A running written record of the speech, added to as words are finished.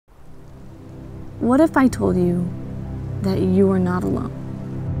What if I told you that you are not alone?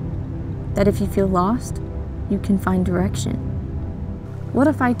 That if you feel lost, you can find direction? What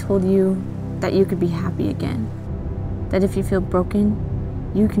if I told you that you could be happy again? That if you feel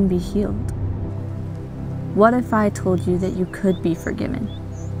broken, you can be healed? What if I told you that you could be forgiven?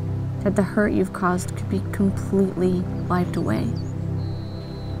 That the hurt you've caused could be completely wiped away?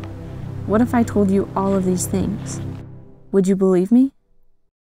 What if I told you all of these things? Would you believe me?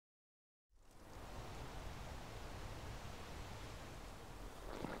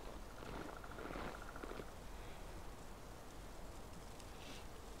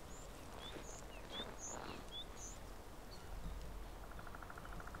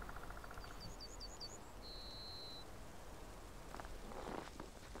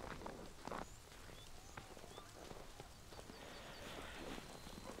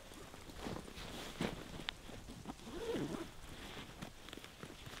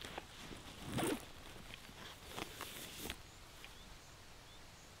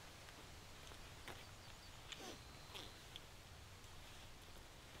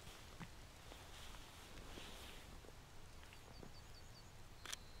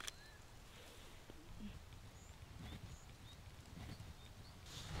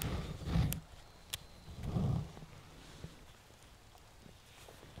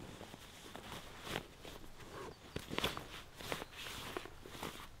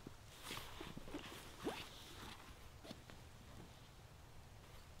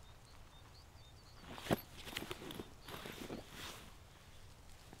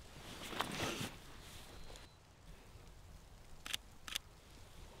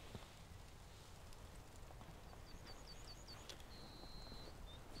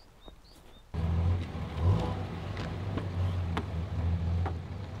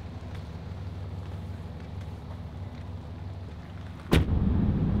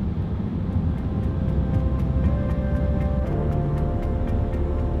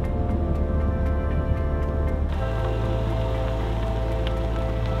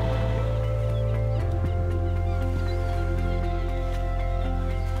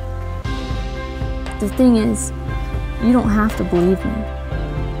 The thing is, you don't have to believe me.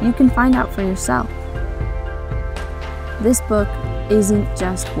 You can find out for yourself. This book isn't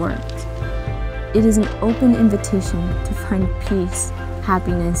just words. It is an open invitation to find peace,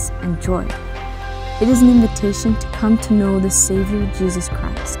 happiness, and joy. It is an invitation to come to know the Savior Jesus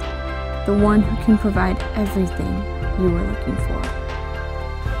Christ, the one who can provide everything you are looking for.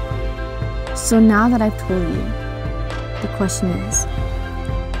 So now that I've told you, the question is,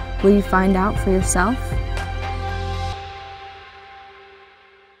 will you find out for yourself?